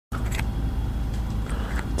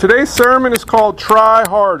Today's sermon is called Try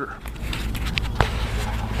Harder.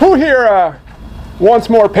 Who here wants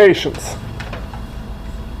more patience?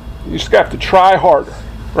 You just have to try harder,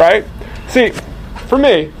 right? See, for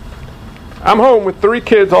me, I'm home with 3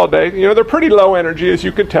 kids all day. You know, they're pretty low energy, as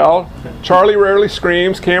you could tell. Charlie rarely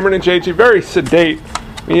screams. Cameron and JJ, very sedate.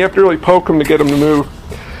 I mean, you have to really poke them to get them to move.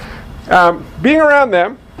 Being around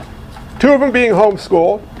them, 2 of them being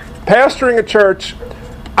homeschooled, pastoring a church,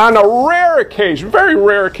 on a rare occasion, very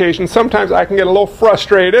rare occasion, sometimes I can get a little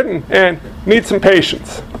frustrated and need some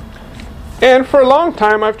patience. And for a long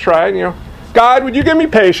time I've tried, God, would you give me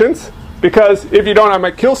patience? Because if you don't, I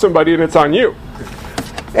might kill somebody and it's on you.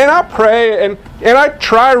 And I pray and I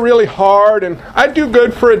try really hard and I'd do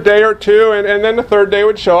good for a day or 2 and then the 3rd day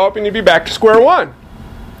would show up and you'd be back to square one.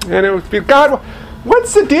 And it would be, God,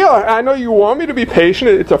 what's the deal? I know you want me to be patient.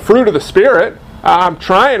 It's a fruit of the Spirit. I'm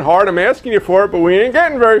trying hard. I'm asking you for it, but we ain't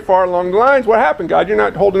getting very far along the lines. What happened, God? You're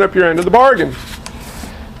not holding up your end of the bargain.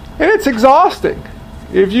 And it's exhausting.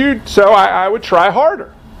 I would try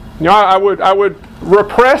harder. I would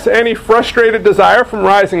repress any frustrated desire from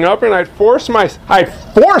rising up, and I'd force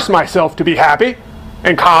myself to be happy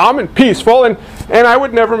and calm and peaceful, and I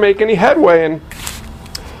would never make any headway. And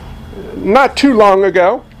not too long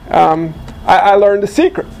ago, I learned a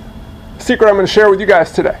secret. A secret I'm going to share with you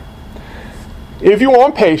guys today. If you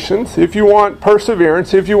want patience, if you want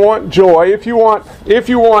perseverance, if you want joy, if you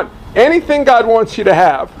want anything God wants you to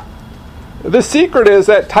have, the secret is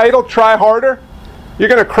that title, Try Harder, you're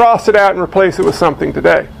going to cross it out and replace it with something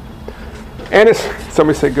today. And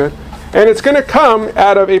somebody say good. And it's going to come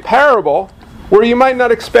out of a parable where you might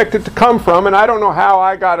not expect it to come from, and I don't know how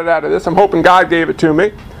I got it out of this. I'm hoping God gave it to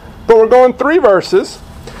me. But we're going 3 verses.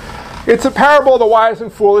 It's a parable of the wise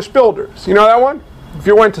and foolish builders. You know that one? If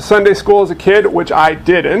you went to Sunday school as a kid, which I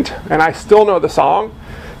didn't, and I still know the song,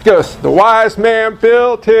 it goes, the wise man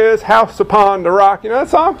built his house upon the rock. You know that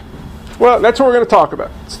song? Well, that's what we're going to talk about.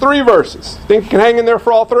 It's 3 verses. Think you can hang in there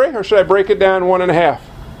for all 3, or should I break it down 1.5?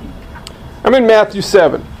 I'm in Matthew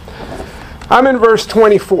 7. I'm in verse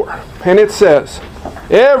 24, and it says,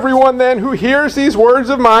 everyone then who hears these words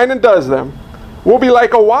of mine and does them will be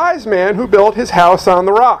like a wise man who built his house on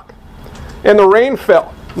the rock. And the rain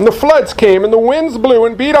fell, and the floods came, and the winds blew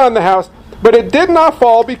and beat on the house, but it did not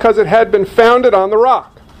fall because it had been founded on the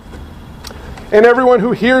rock. And everyone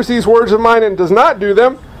who hears these words of mine and does not do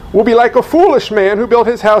them will be like a foolish man who built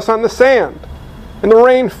his house on the sand. And the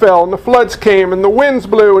rain fell, and the floods came, and the winds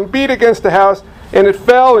blew and beat against the house, and it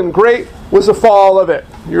fell, and great was the fall of it.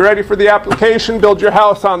 You ready for the application? Build your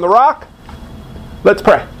house on the rock? Let's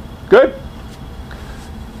pray. Good?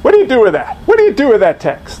 What do you do with that? What do you do with that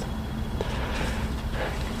text?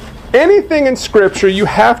 Anything in Scripture, you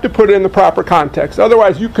have to put it in the proper context.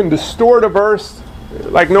 Otherwise, you can distort a verse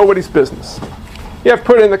like nobody's business. You have to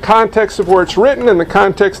put it in the context of where it's written, in the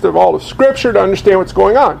context of all of Scripture to understand what's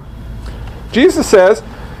going on. Jesus says,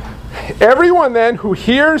 everyone then who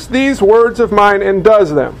hears these words of mine and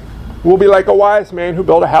does them will be like a wise man who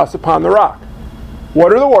built a house upon the rock.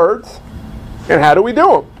 What are the words, and how do we do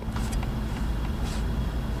them?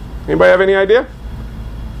 Anybody have any idea?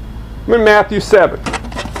 I'm in Matthew 7.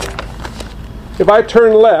 If I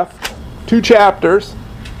turn left 2 chapters,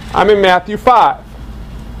 I'm in Matthew 5.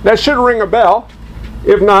 That should ring a bell.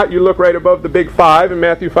 If not, you look right above the big 5 in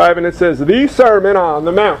Matthew 5, and it says, the Sermon on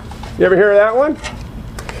the Mount. You ever hear of that one?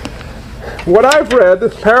 What I've read,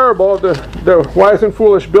 this parable of the wise and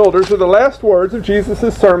foolish builders, are the last words of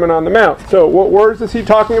Jesus' Sermon on the Mount. So what words is he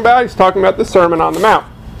talking about? He's talking about the Sermon on the Mount.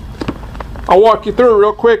 I'll walk you through it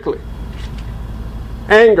real quickly.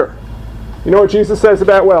 Anger. You know what Jesus says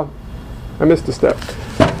about, I missed a step.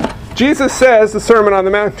 Jesus says the Sermon on the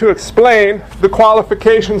Mount to explain the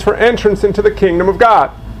qualifications for entrance into the kingdom of God.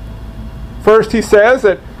 First, he says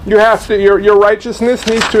that your righteousness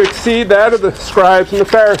needs to exceed that of the scribes and the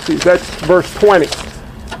Pharisees. That's verse 20.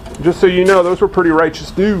 Just so you know, those were pretty righteous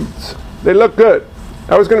dudes. They look good.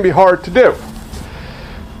 That was going to be hard to do.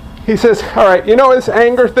 He says, all right, you know this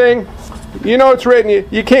anger thing? You know it's written,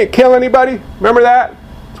 you can't kill anybody. Remember that?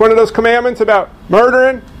 It's one of those commandments about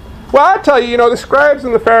murdering. Well, I tell you, the scribes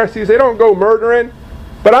and the Pharisees, they don't go murdering.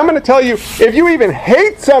 But I'm going to tell you, if you even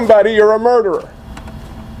hate somebody, you're a murderer.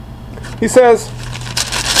 He says,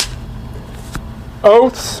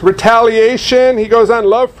 oaths, retaliation. He goes on,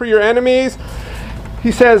 love for your enemies. He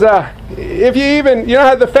says, if you even,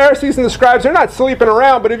 how the Pharisees and the scribes, they're not sleeping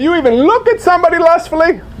around, but if you even look at somebody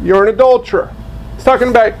lustfully, you're an adulterer. He's talking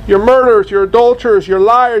about your murderers, your adulterers, your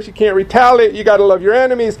liars. You can't retaliate. You got to love your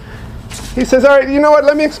enemies. He says, all right, you know what?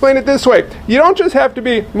 Let me explain it this way. You don't just have to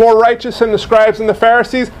be more righteous than the scribes and the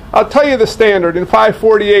Pharisees. I'll tell you the standard. In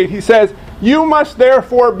 5:48, he says, you must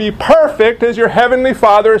therefore be perfect as your heavenly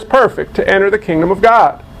Father is perfect to enter the kingdom of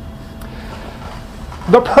God.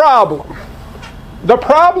 The problem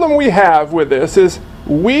we have with this is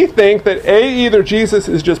we think that either Jesus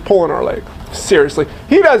is just pulling our leg. Seriously.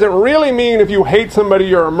 He doesn't really mean if you hate somebody,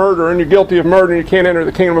 you're a murderer and you're guilty of murder and you can't enter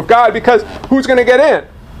the kingdom of God, because who's going to get in?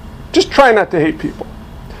 Just try not to hate people.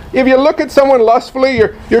 If you look at someone lustfully,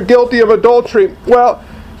 you're guilty of adultery. Well,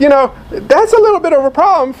 you know, that's a little bit of a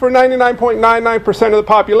problem for 99.99% of the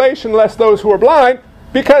population, less those who are blind,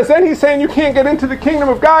 because then he's saying you can't get into the kingdom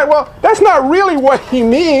of God. Well, that's not really what he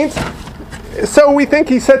means. So we think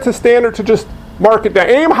he sets a standard to just mark it down.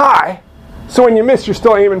 Aim high, so when you miss, you're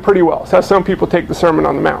still aiming pretty well. That's how some people take the Sermon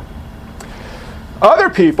on the Mount. Other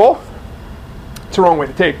people, it's the wrong way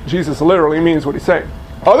to take it. Jesus literally means what he's saying.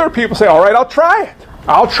 Other people say, all right, I'll try it.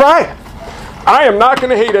 I am not going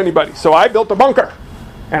to hate anybody. So I built a bunker,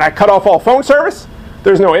 and I cut off all phone service.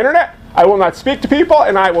 There's no internet. I will not speak to people,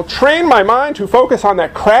 and I will train my mind to focus on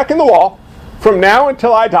that crack in the wall from now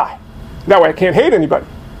until I die. That way I can't hate anybody,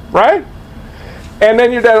 right? And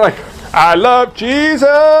then your dad like, I love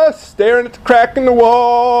Jesus, staring at the crack in the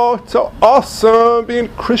wall. It's so awesome being a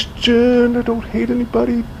Christian. I don't hate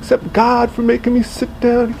anybody except God for making me sit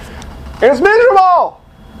down. And it's miserable.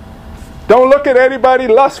 Don't look at anybody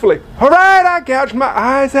lustfully. All right, I gouged my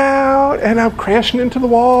eyes out, and I'm crashing into the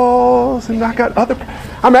walls, and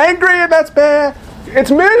I'm angry, and that's bad.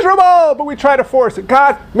 It's miserable, but we try to force it.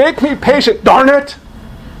 God, make me patient, darn it.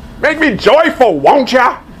 Make me joyful, won't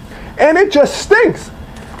ya? And it just stinks.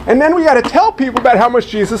 And then we got to tell people about how much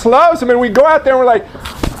Jesus loves them, and we go out there and we're like,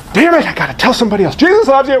 damn it, I got to tell somebody else. Jesus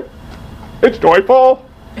loves you. It's joyful.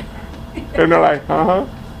 And they're like,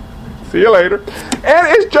 see you later. And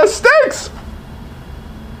it just stinks.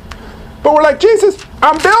 But we're like, Jesus,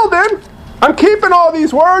 I'm building. I'm keeping all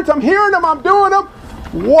these words. I'm hearing them. I'm doing them.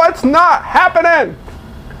 What's not happening?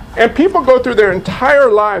 And people go through their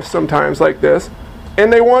entire lives sometimes like this,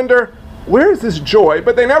 and they wonder, where is this joy?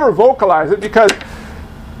 But they never vocalize it, because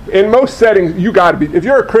in most settings, you got to be, if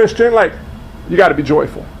you're a Christian, like, you got to be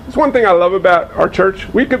joyful. It's one thing I love about our church.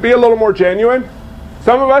 We could be a little more genuine.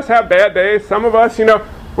 Some of us have bad days. Some of us,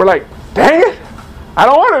 we're like, dang it, I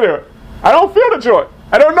don't want to do it. I don't feel the joy.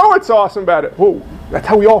 I don't know what's awesome about it. Well, that's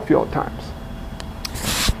how we all feel at times.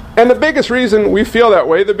 And the biggest reason we feel that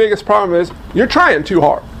way, the biggest problem is you're trying too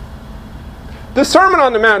hard. The Sermon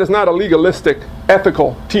on the Mount is not a legalistic,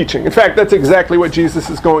 ethical teaching. In fact, that's exactly what Jesus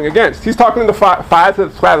is going against. He's talking to the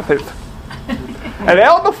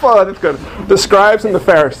scribes and the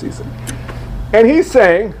Pharisees. And he's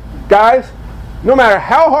saying, guys, no matter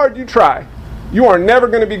how hard you try, you are never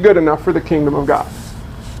going to be good enough for the kingdom of God.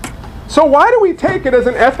 So why do we take it as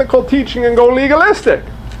an ethical teaching and go legalistic?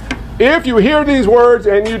 If you hear these words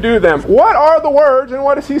and you do them, what are the words and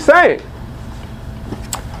what is he saying?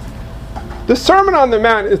 The Sermon on the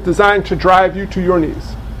Mount is designed to drive you to your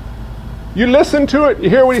knees. You listen to it, you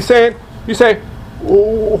hear what he's saying, you say,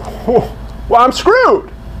 well, I'm screwed.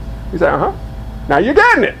 You say, now you're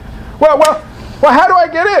getting it. Well, how do I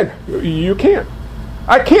get in? You can't.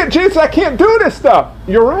 I can't, Jesus, I can't do this stuff.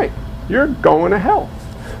 You're right. You're going to hell.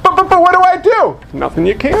 But what do I do? Nothing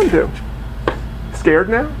you can do. Scared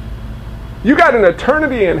now? You got an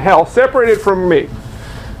eternity in hell separated from me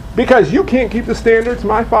because you can't keep the standards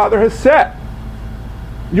my Father has set.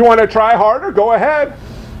 You want to try harder? Go ahead.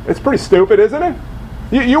 It's pretty stupid, isn't it?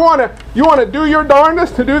 You want to do your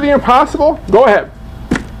darndest to do the impossible? Go ahead.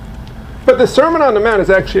 But the Sermon on the Mount is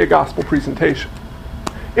actually a gospel presentation.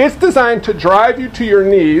 It's designed to drive you to your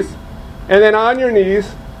knees, and then on your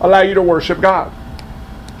knees, allow you to worship God.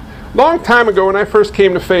 Long time ago, when I first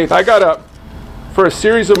came to faith, I got up for a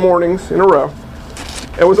series of mornings in a row.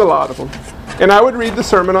 It was a lot of them. And I would read the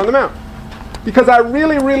Sermon on the Mount. Because I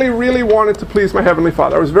really, really, really wanted to please my Heavenly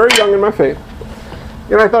Father. I was very young in my faith.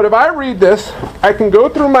 And I thought, if I read this, I can go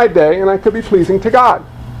through my day and I could be pleasing to God.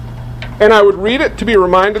 And I would read it to be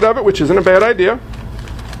reminded of it, which isn't a bad idea.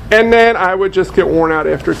 And then I would just get worn out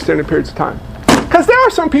after extended periods of time. Because there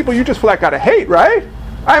are some people you just flat gotta hate, right?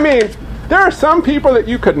 I mean, there are some people that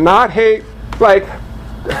you could not hate, like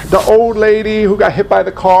the old lady who got hit by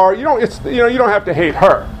the car. You don't have to hate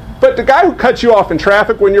her. But the guy who cuts you off in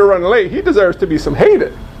traffic when you're running late, he deserves to be some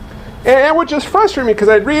hated. And it would just frustrate me because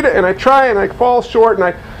I'd read it and I try and I fall short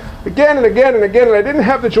and again and again and again, and I didn't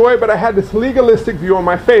have the joy, but I had this legalistic view on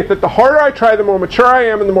my faith that the harder I try, the more mature I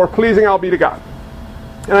am and the more pleasing I'll be to God.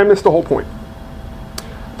 And I missed the whole point.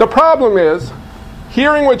 The problem is,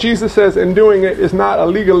 hearing what Jesus says and doing it is not a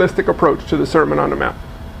legalistic approach to the Sermon on the Mount.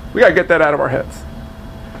 We got to get that out of our heads.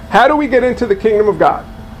 How do we get into the kingdom of God?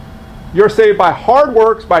 You're saved by hard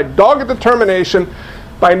works, by dogged determination,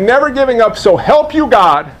 by never giving up, so help you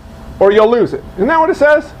God, or you'll lose it. Isn't that what it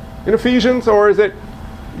says in Ephesians? Or is it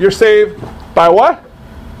you're saved by what?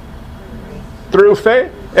 Through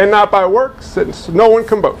faith, and not by works, since no one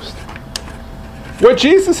can boast. What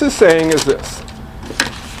Jesus is saying is this.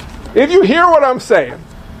 If you hear what I'm saying,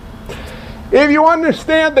 if you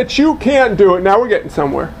understand that you can't do it, now we're getting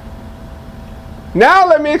somewhere. Now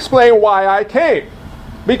let me explain why I came.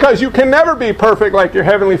 Because you can never be perfect like your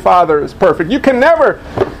Heavenly Father is perfect. You can never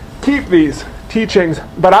keep these teachings,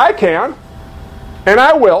 but I can, and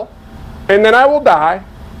I will, and then I will die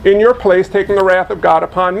in your place, taking the wrath of God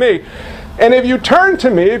upon me. And if you turn to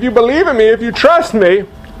me, if you believe in me, if you trust me,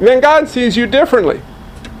 then God sees you differently.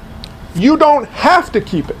 You don't have to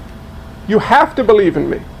keep it. You have to believe in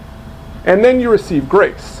me. And then you receive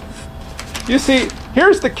grace. You see,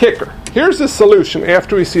 here's the kicker. Here's the solution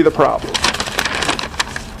after we see the problem.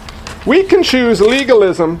 We can choose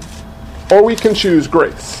legalism or we can choose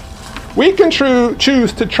grace. We can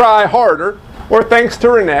choose to try harder, or thanks to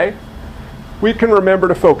Renee, we can remember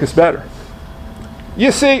to focus better.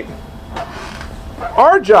 You see,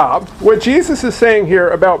 our job, what Jesus is saying here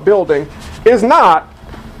about building, is not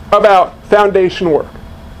about foundation work.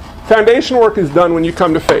 Foundation work is done when you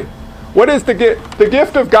come to faith. What is the gift? The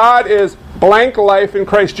gift of God is blank life in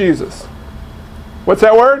Christ Jesus. What's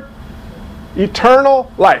that word?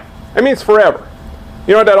 Eternal life. That means forever.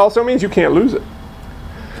 You know what that also means? You can't lose it.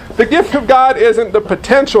 The gift of God isn't the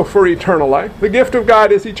potential for eternal life. The gift of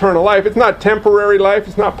God is eternal life. It's not temporary life.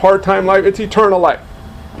 It's not part-time life. It's eternal life.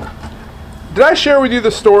 Did I share with you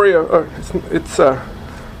the story of,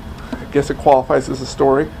 I guess it qualifies as a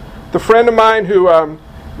story. The friend of mine who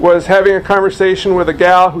was having a conversation with a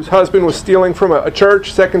gal whose husband was stealing from a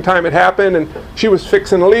church. Second time it happened, and she was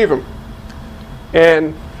fixing to leave him.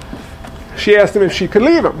 And she asked him if she could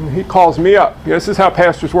leave him. And he calls me up. You know, this is how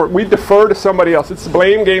pastors work. We defer to somebody else. It's the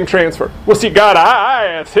blame game transfer. Well, see, God, I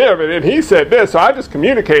asked him, and he said this, so I just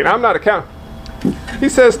communicate. I'm not accountable. He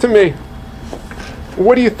says to me,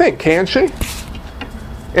 what do you think? Can she?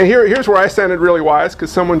 And here's where I sounded really wise, because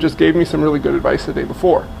someone just gave me some really good advice the day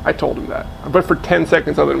before. I told him that. But for 10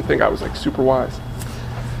 seconds, I let him think I was like super wise.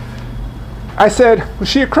 I said, was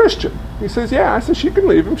she a Christian? He says, yeah. I said, she can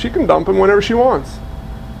leave him. She can dump him whenever she wants.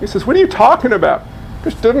 He says, what are you talking about?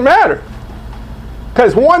 It doesn't matter.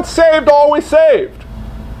 Because once saved, always saved.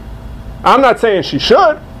 I'm not saying she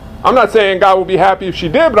should. I'm not saying God will be happy if she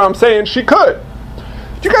did, but I'm saying she could.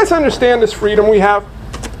 Do you guys understand this freedom we have?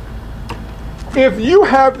 If you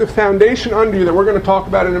have the foundation under you that we're going to talk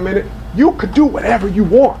about in a minute, you could do whatever you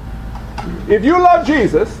want. If you love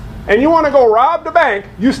Jesus and you want to go rob the bank,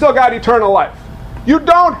 you still got eternal life. You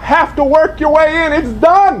don't have to work your way in. It's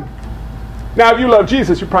done. Now, if you love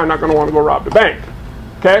Jesus, you're probably not going to want to go rob the bank.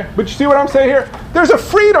 Okay? But you see what I'm saying here? There's a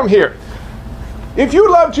freedom here. If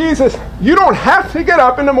you love Jesus, you don't have to get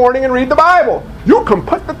up in the morning and read the Bible. You can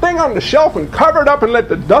put the thing on the shelf and cover it up and let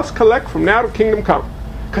the dust collect from now to kingdom come.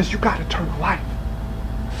 Because you got eternal life.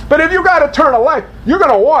 But if you got eternal life, you're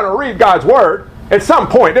going to want to read God's Word. At some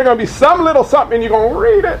point, there's going to be some little something and you're going to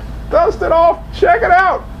read it, dust it off, check it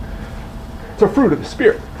out. It's a fruit of the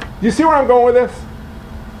Spirit. You see where I'm going with this?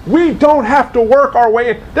 We don't have to work our way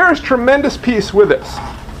in. There is tremendous peace with this.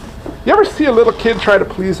 You ever see a little kid try to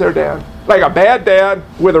please their dad? Like a bad dad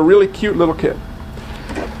with a really cute little kid.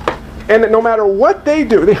 And no matter what they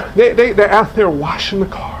do, they're out there washing the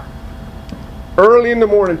car early in the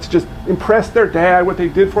morning to just impress their dad, what they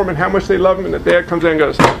did for him and how much they love him. And the dad comes in and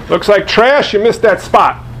goes, looks like trash, you missed that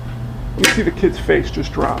spot. Let me see the kid's face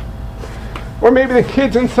just drop. Or maybe the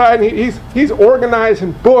kid's inside and he's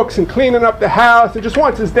organizing books and cleaning up the house and just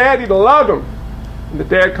wants his daddy to love him. And the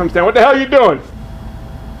dad comes down, what the hell are you doing?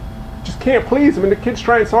 Just can't please him, and the kid's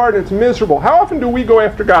trying so hard and it's miserable. How often do we go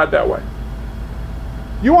after God that way?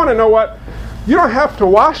 You want to know what? You don't have to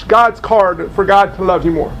wash God's car for God to love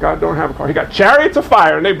you more. God don't have a car. He got chariots of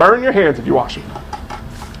fire and they burn your hands if you wash them.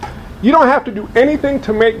 You don't have to do anything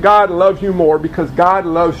to make God love you more, because God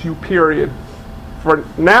loves you, period, for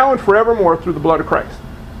now and forevermore through the blood of Christ.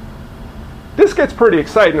 This gets pretty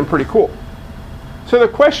exciting and pretty cool. So the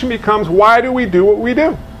question becomes, why do we do what we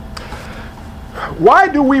do? Why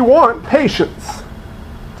do we want patience?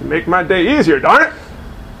 To make my day easier, darn it.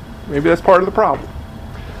 Maybe that's part of the problem.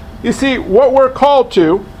 You see, what we're called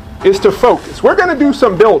to is to focus. We're going to do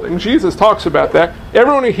some building. Jesus talks about that.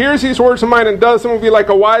 Everyone who hears these words of mine and does them will be like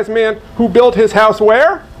a wise man who built his house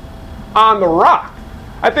where? On the rock.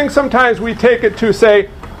 I think sometimes we take it to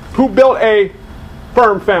say, who built a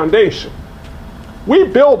firm foundation. We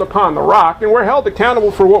build upon the rock, and we're held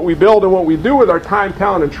accountable for what we build and what we do with our time,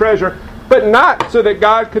 talent, and treasure, but not so that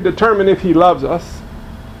God could determine if he loves us,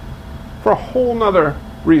 for a whole nother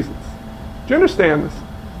reasons. Do you understand this?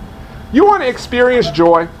 You want to experience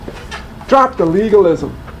joy? Drop the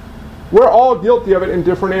legalism. We're all guilty of it in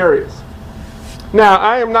different areas. Now,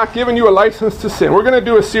 I am not giving you a license to sin. We're going to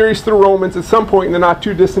do a series through Romans at some point in the not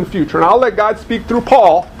too distant future, and I'll let God speak through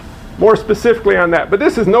Paul more specifically on that. But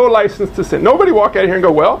this is no license to sin. Nobody walk out here and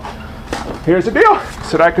go, well, here's the deal. I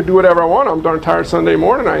said I could do whatever I want. I'm darn tired Sunday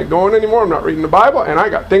morning. I ain't going anymore. I'm not reading the Bible, and I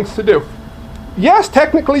got things to do. Yes,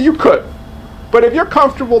 technically you could. But if you're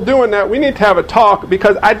comfortable doing that, we need to have a talk,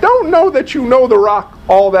 because I don't know that you know the rock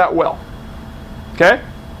all that well. Okay?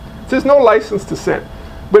 There's no license to sin.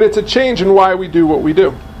 But it's a change in why we do what we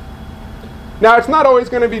do. Now, it's not always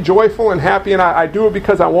going to be joyful and happy, and I do it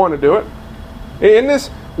because I want to do it. In this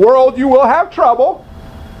world, you will have trouble.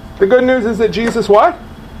 The good news is that Jesus, what?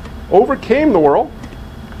 Overcame the world.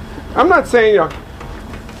 I'm not saying,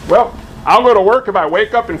 well, I'll go to work if I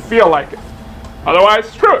wake up and feel like it. Otherwise,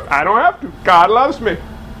 screw it. I don't have to. God loves me.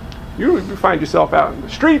 You find yourself out in the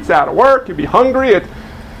streets, out of work. You'll be hungry. It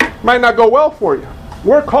might not go well for you.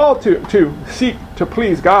 We're called to seek to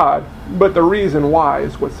please God, but the reason why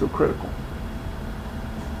is what's so critical.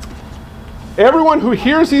 Everyone who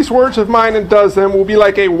hears these words of mine and does them will be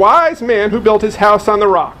like a wise man who built his house on the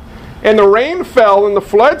rock. And the rain fell, and the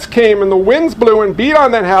floods came, and the winds blew and beat on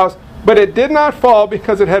that house, but it did not fall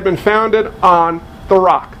because it had been founded on the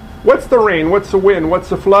rock. What's the rain? What's the wind? What's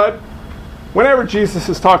the flood? Whenever Jesus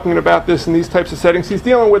is talking about this in these types of settings, he's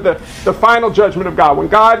dealing with the final judgment of God, when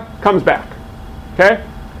God comes back. Okay?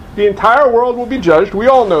 The entire world will be judged. We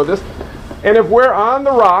all know this. And if we're on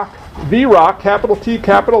the rock, capital T,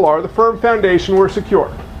 capital R, the firm foundation, we're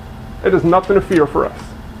secure. It is nothing to fear for us.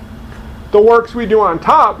 The works we do on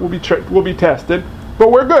top will be tested,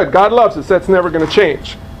 but we're good. God loves us. That's never going to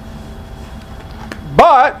change.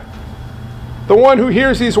 But the one who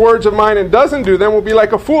hears these words of mine and doesn't do them will be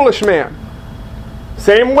like a foolish man.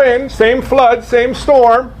 Same wind, same flood, same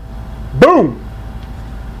storm. Boom!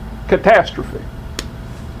 Catastrophe.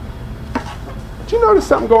 Did you notice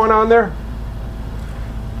something going on there?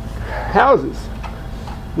 Houses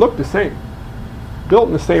look the same. Built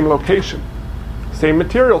in the same location. Same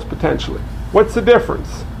materials potentially. What's the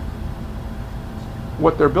difference?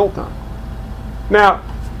 What they're built on. Now,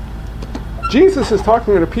 Jesus is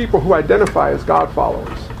talking to people who identify as God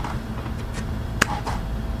followers.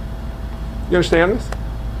 You understand this?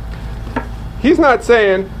 He's not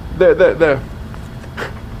saying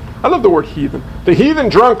I love the word heathen. The heathen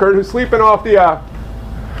drunkard who's sleeping off the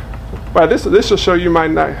well, this will show you my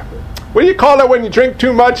what do you call it when you drink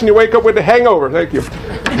too much and you wake up with a hangover? Thank you.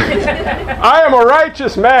 I am a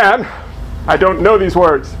righteous man. I don't know these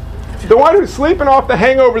words. The one who's sleeping off the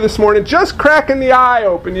hangover this morning, just cracking the eye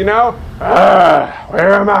open, where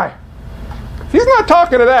am I? He's not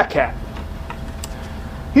talking to that cat.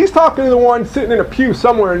 He's talking to the one sitting in a pew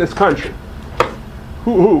somewhere in this country.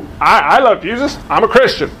 I love Jesus. I'm a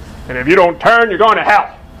Christian. And if you don't turn, you're going to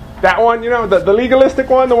hell. That one, the legalistic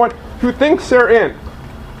one, the one who thinks they're in,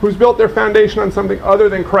 who's built their foundation on something other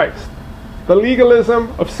than Christ. The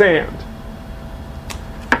legalism of sand.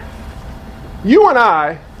 You and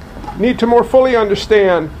I need to more fully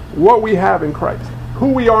understand what we have in Christ, who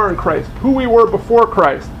we are in Christ, who we were before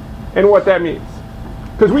Christ, and what that means.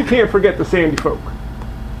 Because we can't forget the sandy folk.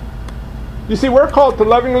 You see, we're called to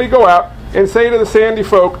lovingly go out and say to the sandy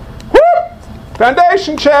folk, whoop,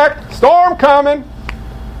 foundation check, storm coming.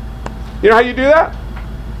 You know how you do that?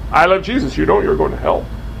 I love Jesus. You don't, you're going to hell.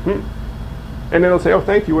 And then they'll say, oh,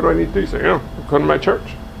 thank you. What do I need to do? You say, I'm going to my church.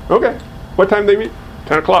 Okay. What time do they meet?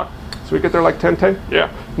 10 o'clock. So we get there like 10:10? Yeah.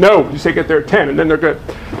 No, you say get there at 10 and then they're good.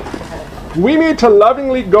 We need to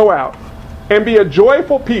lovingly go out and be a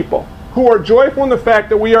joyful people who are joyful in the fact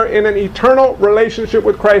that we are in an eternal relationship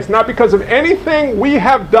with Christ, not because of anything we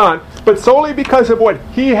have done, but solely because of what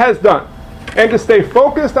He has done. And to stay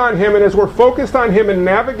focused on Him, and as we're focused on Him and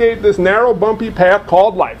navigate this narrow, bumpy path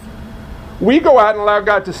called life, we go out and allow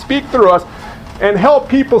God to speak through us and help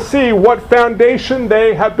people see what foundation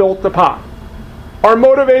they have built upon. Our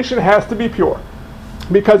motivation has to be pure,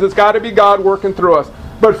 because it's got to be God working through us.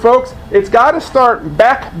 But folks, it's got to start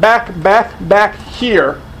back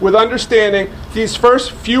here with understanding these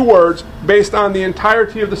first few words based on the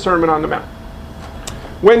entirety of the Sermon on the Mount.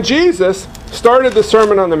 When Jesus started the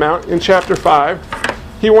Sermon on the Mount in chapter 5,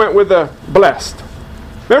 He went with the blessed.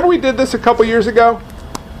 Remember we did this a couple years ago?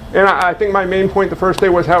 And I think my main point the first day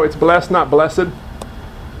was how it's blessed, not blessed.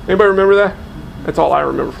 Anybody remember that? That's all I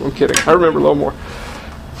remember. I'm kidding. I remember a little more.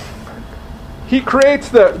 He creates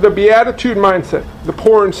the beatitude mindset, the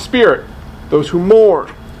poor in spirit, those who mourn,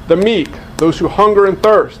 the meek, those who hunger and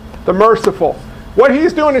thirst, the merciful. What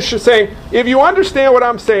he's doing is just saying, if you understand what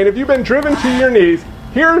I'm saying, if you've been driven to your knees,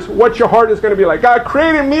 here's what your heart is going to be like. God,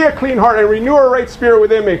 create in me a clean heart and renew a right spirit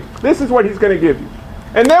within me. This is what he's going to give you.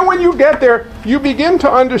 And then when you get there, you begin to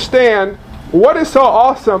understand what is so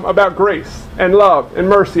awesome about grace and love and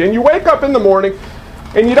mercy. And you wake up in the morning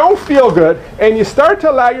and you don't feel good, and you start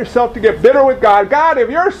to allow yourself to get bitter with God. God, if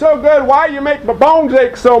you're so good, why you make my bones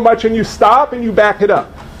ache so much? And you stop and you back it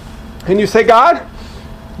up. And you say, God,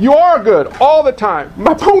 you are good all the time.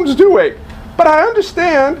 My bones do ache. But I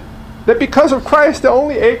understand that because of Christ, they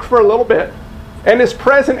only ache for a little bit. And this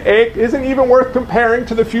present ache isn't even worth comparing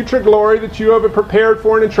to the future glory that you have prepared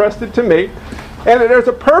for and entrusted to me. And there's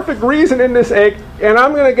a perfect reason in this ache, and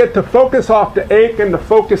I'm going to get to focus off the ache and to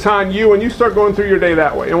focus on you, and you start going through your day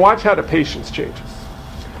that way. And watch how the patience changes.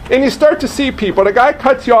 And you start to see people. The guy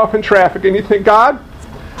cuts you off in traffic, and you think, God,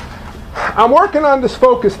 I'm working on this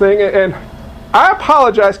focus thing, and I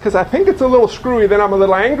apologize because I think it's a little screwy. Then I'm a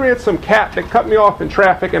little angry at some cat that cut me off in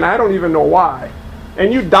traffic, and I don't even know why.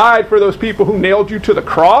 And you died for those people who nailed you to the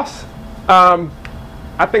cross.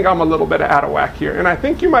 I think I'm a little bit out of whack here. And I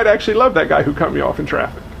think you might actually love that guy who cut me off in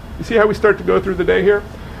traffic. You see how we start to go through the day here?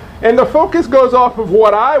 And the focus goes off of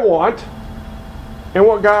what I want and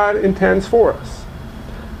what God intends for us.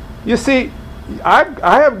 You see, I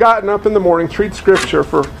have gotten up in the morning, treat Scripture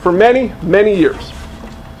for many, many years.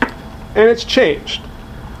 And it's changed.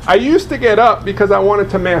 I used to get up because I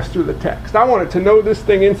wanted to master the text. I wanted to know this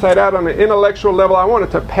thing inside out on an intellectual level. I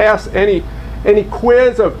wanted to pass any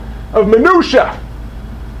quiz of minutia.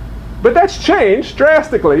 But that's changed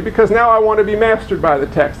drastically because now I want to be mastered by the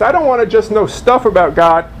text. I don't want to just know stuff about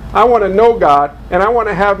God. I want to know God, and I want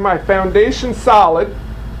to have my foundation solid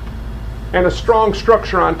and a strong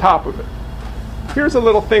structure on top of it. Here's a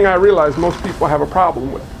little thing I realize most people have a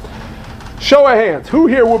problem with. Show of hands. Who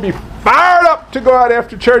here will be fired up to go out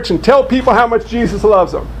after church and tell people how much Jesus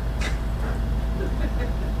loves them?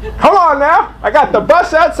 Come on now. I got the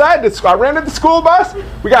bus outside. I rented the school bus.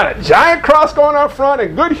 We got a giant cross going up front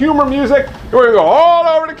and good humor music. And we're going to go all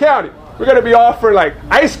over the county. We're going to be offering like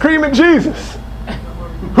ice cream and Jesus.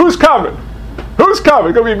 Who's coming? Who's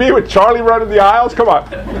coming? Going to be me with Charlie running the aisles? Come on.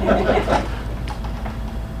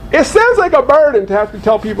 It sounds like a burden to have to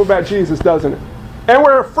tell people about Jesus, doesn't it? And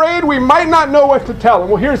we're afraid we might not know what to tell them.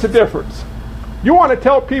 Well, here's the difference. You want to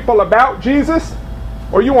tell people about Jesus,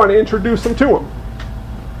 or you want to introduce them to him?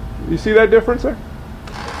 You see that difference there?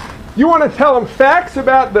 You want to tell them facts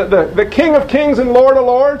about the King of Kings and Lord of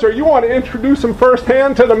Lords, or you want to introduce them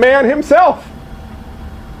firsthand to the man himself?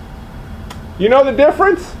 You know the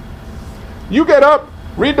difference? You get up,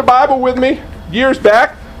 read the Bible with me years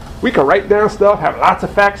back. We can write down stuff, have lots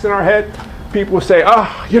of facts in our head. People will say,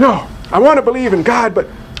 I want to believe in God, but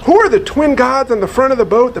who are the twin gods on the front of the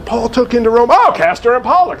boat that Paul took into Rome? Oh, Castor and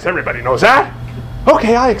Pollux. Everybody knows that.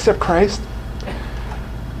 Okay, I accept Christ.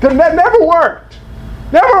 That never worked.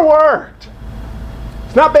 Never worked.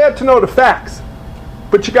 It's not bad to know the facts,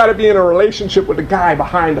 but you got to be in a relationship with the guy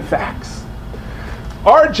behind the facts.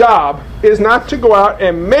 Our job is not to go out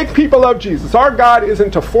and make people love Jesus. Our God isn't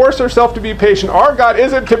to force ourselves to be patient. Our job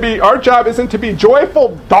isn't to be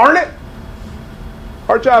joyful, darn it.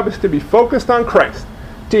 Our job is to be focused on Christ,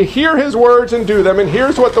 to hear his words and do them. And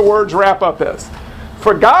here's what the words wrap up as.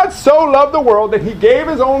 For God so loved the world that he gave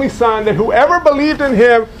his only Son, that whoever believed in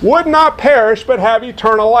him would not perish but have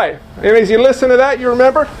eternal life. And as you listen to that, you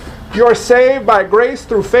remember, you are saved by grace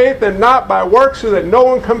through faith and not by works, so that no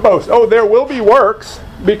one can boast. Oh, there will be works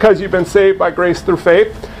because you've been saved by grace through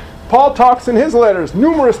faith. Paul talks in his letters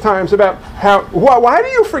numerous times about why do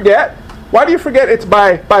you forget? Why do you forget it's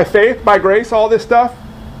by faith, by grace, all this stuff?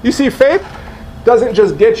 You see, faith doesn't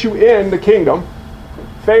just get you in the kingdom.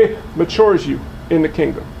 Faith matures you in the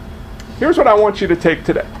kingdom. Here's what I want you to take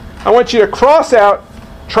today. I want you to cross out,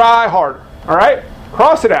 try harder. All right?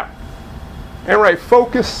 Cross it out. And write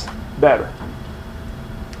focus better.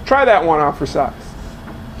 Try that one on for size.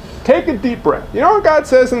 Take a deep breath. You know what God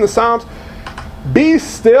says in the Psalms? Be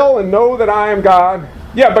still and know that I am God.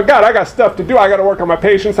 Yeah, but God, I got stuff to do. I got to work on my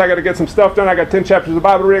patience. I got to get some stuff done. I got 10 chapters of the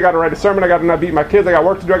Bible to read. I got to write a sermon. I got to not beat my kids. I got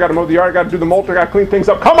work to do. I got to mow the yard. I got to do the mulch. I got to clean things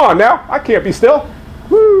up. Come on now. I can't be still.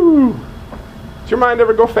 Woo. Does your mind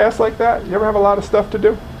ever go fast like that? You ever have a lot of stuff to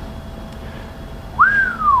do?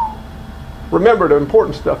 Remember, the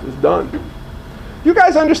important stuff is done. You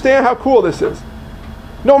guys understand how cool this is?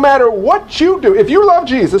 No matter what you do, if you love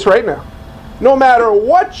Jesus right now, no matter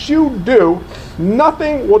what you do,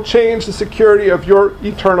 nothing will change the security of your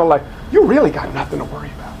eternal life. You really got nothing to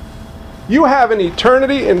worry about. You have an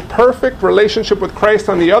eternity in perfect relationship with Christ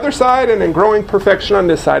on the other side and in growing perfection on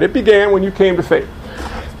this side. It began when you came to faith.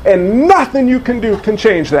 And nothing you can do can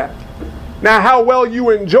change that. Now, how well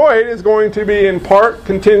you enjoy it is going to be in part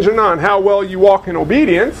contingent on how well you walk in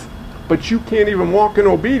obedience, but you can't even walk in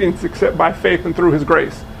obedience except by faith and through His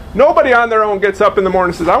grace. Nobody on their own gets up in the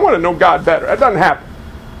morning and says, I want to know God better. That doesn't happen.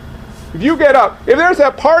 If you get up, if there's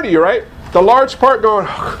that part of you, right? The large part going,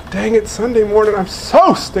 oh, dang it, Sunday morning, I'm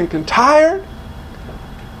so stinking tired.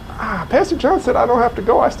 Pastor John said I don't have to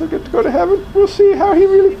go. I still get to go to heaven. We'll see how he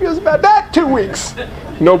really feels about that 2 weeks.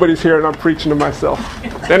 Nobody's here and I'm preaching to myself.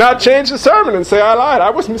 Then I'll change the sermon and say I lied.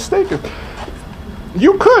 I was mistaken.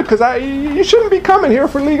 You could, because you shouldn't be coming here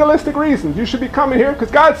for legalistic reasons. You should be coming here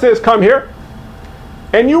because God says come here.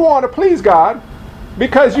 And you want to please God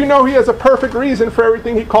because you know He has a perfect reason for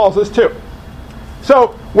everything He calls us to. So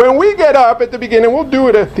when we get up at the beginning, we'll do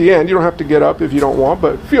it at the end. You don't have to get up if you don't want,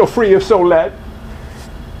 but feel free if so led.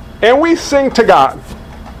 And we sing to God.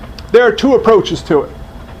 There are two approaches to it.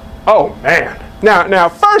 Oh, man. Now,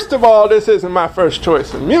 first of all, this isn't my first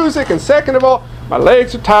choice in music. And second of all, my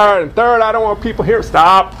legs are tired. And third, I don't want people here.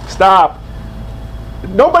 Stop.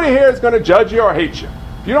 Nobody here is going to judge you or hate you.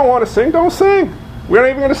 If you don't want to sing, don't sing. We're not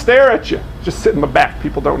even going to stare at you. Just sit in the back.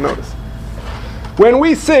 People don't notice. When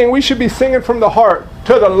we sing, we should be singing from the heart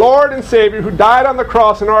to the Lord and Savior who died on the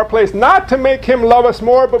cross in our place, not to make Him love us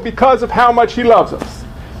more, but because of how much He loves us.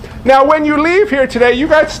 Now, when you leave here today, you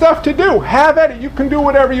got stuff to do. Have at it. You can do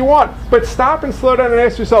whatever you want. But stop and slow down and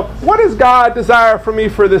ask yourself, what does God desire for me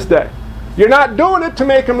for this day? You're not doing it to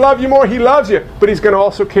make Him love you more. He loves you, but He's going to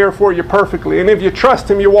also care for you perfectly. And if you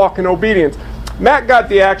trust Him, you walk in obedience. Matt got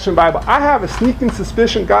the Action Bible. I have a sneaking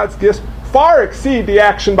suspicion God's gifts far exceed the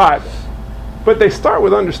Action Bible. But they start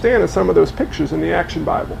with understanding some of those pictures in the Action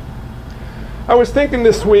Bible. I was thinking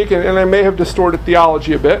this week, and I may have distorted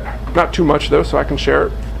theology a bit. Not too much, though, so I can share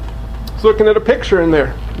it. I was looking at a picture in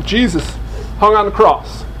there. Jesus hung on the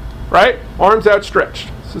cross, right? Arms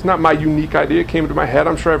outstretched. This is not my unique idea. It came to my head.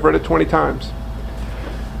 I'm sure I've read it 20 times.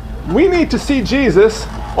 We need to see Jesus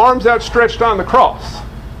arms outstretched on the cross.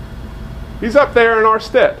 He's up there in our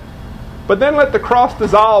stead. But then let the cross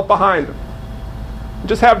dissolve behind Him.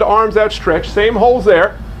 Just have the arms outstretched, same holes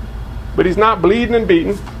there, but He's not bleeding and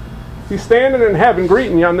beaten. He's standing in heaven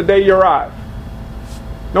greeting you on the day you arrive.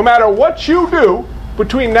 No matter what you do,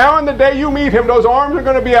 between now and the day you meet Him, those arms are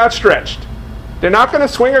going to be outstretched. They're not going to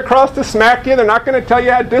swing across to smack you. They're not going to tell you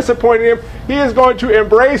how disappointed Him. He is going to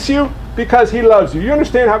embrace you because He loves you. You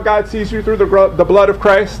understand how God sees you through the blood of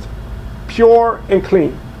Christ? Pure and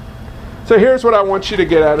clean. So here's what I want you to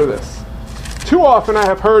get out of this. Too often I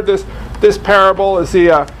have heard this parable is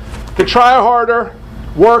the try harder,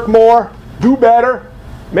 work more, do better,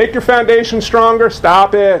 make your foundation stronger.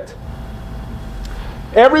 Stop it.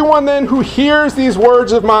 Everyone then who hears these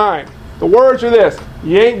words of mine, the words are this: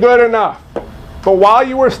 you ain't good enough. But while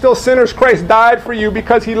you were still sinners, Christ died for you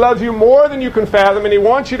because He loves you more than you can fathom, and He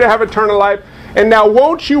wants you to have eternal life. And now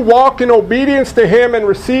won't you walk in obedience to Him and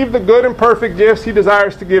receive the good and perfect gifts He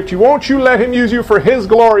desires to give to you? Won't you let Him use you for His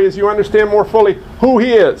glory as you understand more fully who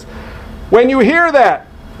He is? When you hear that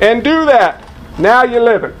and do that, now you're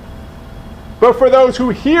living. But for those who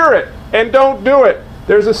hear it and don't do it,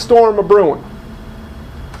 there's a storm a-brewing.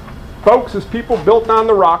 Folks, as people built on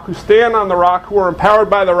the rock, who stand on the rock, who are empowered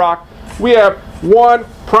by the rock, we have one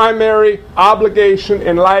primary obligation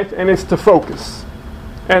in life, and it's to focus.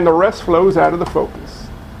 And the rest flows out of the focus.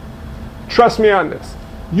 Trust me on this.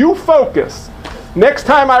 You focus. Next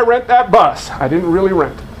time I rent that bus, I didn't really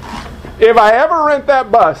rent it. If I ever rent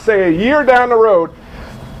that bus, say a year down the road,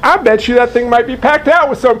 I bet you that thing might be packed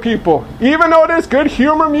out with some people. Even though there's good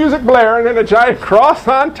humor music blaring and a giant cross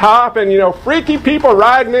on top and, freaky people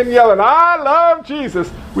riding in yelling, I love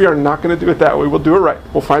Jesus. We are not going to do it that way. We'll do it right.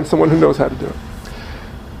 We'll find someone who knows how to do it.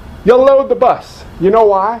 You'll load the bus. You know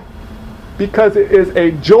why? Because it is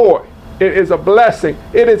a joy. It is a blessing.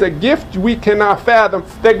 It is a gift we cannot fathom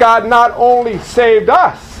that God not only saved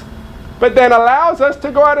us, but then allows us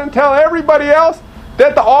to go out and tell everybody else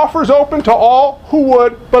that the offer is open to all who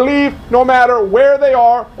would believe, no matter where they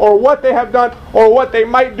are or what they have done or what they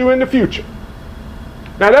might do in the future.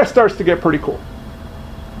 Now that starts to get pretty cool.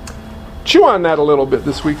 Chew on that a little bit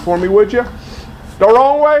this week for me, would you? The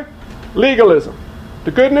wrong way? Legalism.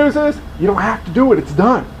 The good news is, you don't have to do it. It's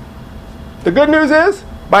done. The good news is,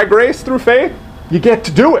 by grace through faith, you get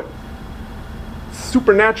to do it.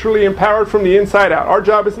 Supernaturally empowered from the inside out. Our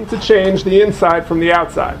job isn't to change the inside from the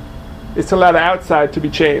outside. It's to allow the outside to be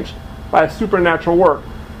changed by a supernatural work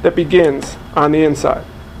that begins on the inside.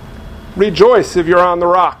 Rejoice if you're on the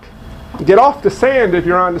rock. Get off the sand if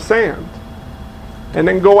you're on the sand. And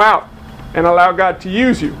then go out and allow God to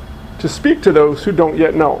use you to speak to those who don't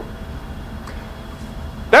yet know Him.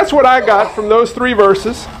 That's what I got from those 3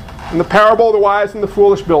 verses in the parable of the wise and the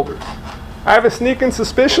foolish builders. I have a sneaking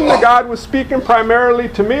suspicion that God was speaking primarily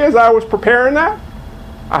to me as I was preparing that.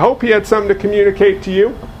 I hope He had something to communicate to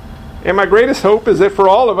you. And my greatest hope is that for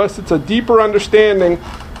all of us, it's a deeper understanding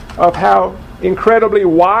of how incredibly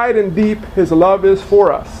wide and deep His love is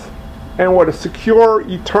for us and what a secure,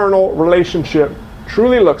 eternal relationship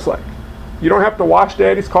truly looks like. You don't have to wash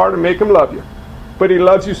Daddy's car to make Him love you, but He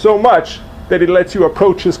loves you so much that He lets you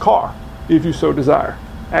approach His car if you so desire.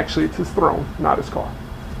 Actually, it's His throne, not His car.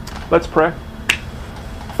 Let's pray.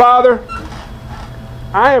 Father,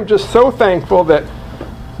 I am just so thankful that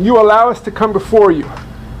You allow us to come before You,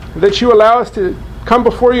 that You allow us to come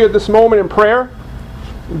before You at this moment in prayer,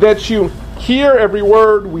 that You hear every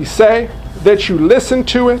word we say, that You listen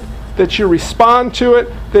to it, that You respond to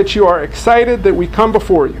it, that You are excited that we come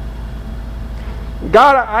before You.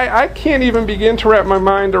 God, I can't even begin to wrap my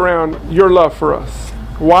mind around Your love for us,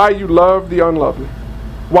 why You love the unlovely,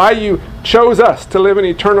 why You chose us to live an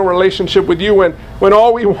eternal relationship with You when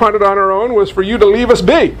all we wanted on our own was for You to leave us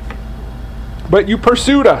be. But You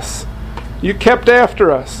pursued us. You kept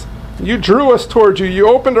after us. You drew us towards You. You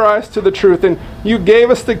opened our eyes to the truth, and You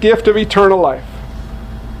gave us the gift of eternal life.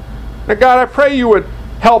 Now, God, I pray You would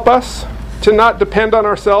help us to not depend on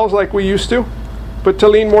ourselves like we used to, but to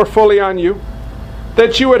lean more fully on You.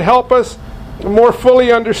 That You would help us more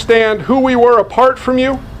fully understand who we were apart from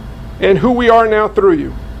You and who we are now through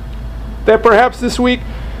You. That perhaps this week,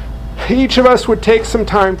 each of us would take some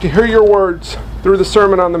time to hear Your words through the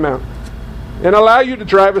Sermon on the Mount and allow You to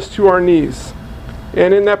drive us to our knees.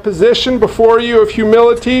 And in that position before You of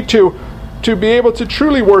humility to be able to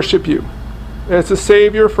truly worship You as a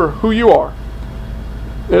Savior for who You are,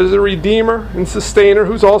 as a Redeemer and Sustainer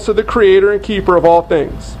who's also the Creator and Keeper of all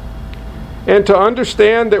things. And to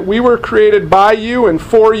understand that we were created by You and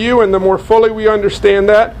for You, and the more fully we understand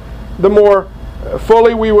that, the more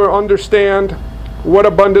fully we will understand what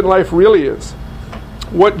abundant life really is,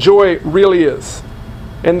 what joy really is,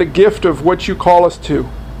 and the gift of what You call us to.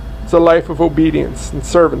 It's a life of obedience and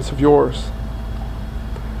servants of Yours.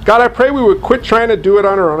 God, I pray we would quit trying to do it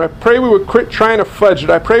on our own. I pray we would quit trying to fudge it.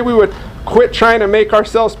 I pray we would quit trying to make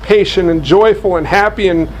ourselves patient and joyful and happy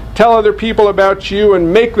and tell other people about You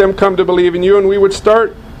and make them come to believe in You. And we would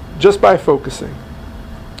start just by focusing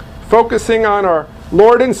on our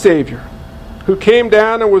Lord and Savior, who came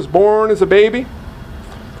down and was born as a baby,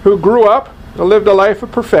 who grew up and lived a life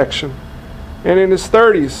of perfection, and in His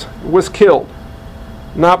 30s was killed,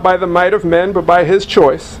 not by the might of men, but by His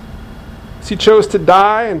choice. He chose to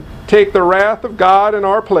die and take the wrath of God in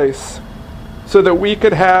our place so that we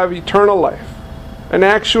could have eternal life, an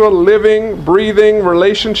actual living, breathing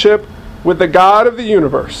relationship with the God of the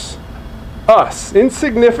universe. Us,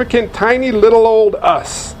 insignificant, tiny little old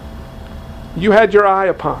us. You had Your eye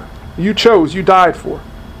upon. You chose, You died for.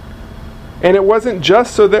 And it wasn't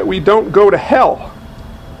just so that we don't go to hell.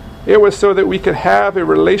 It was so that we could have a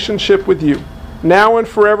relationship with You, now and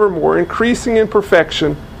forevermore, increasing in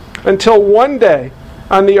perfection, until one day,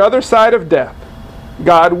 on the other side of death,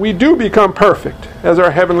 God, we do become perfect, as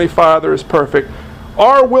our Heavenly Father is perfect.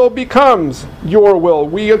 Our will becomes Your will.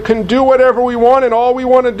 We can do whatever we want, and all we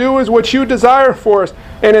want to do is what You desire for us.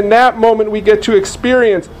 And in that moment, we get to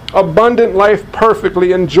experience abundant life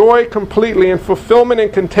perfectly, and joy completely, and fulfillment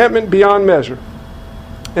and contentment beyond measure.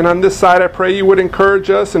 And on this side, I pray You would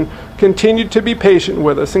encourage us and continue to be patient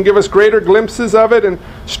with us and give us greater glimpses of it and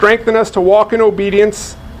strengthen us to walk in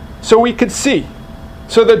obedience so we could see,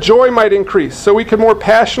 so that joy might increase, so we could more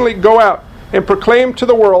passionately go out and proclaim to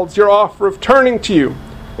the world Your offer of turning to You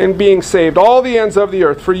and being saved, all the ends of the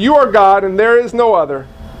earth. For You are God and there is no other.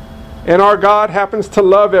 And our God happens to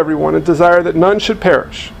love everyone and desire that none should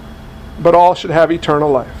perish, but all should have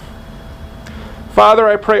eternal life. Father,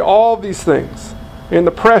 I pray all these things in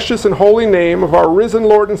the precious and holy name of our risen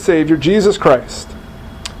Lord and Savior, Jesus Christ.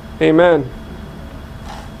 Amen.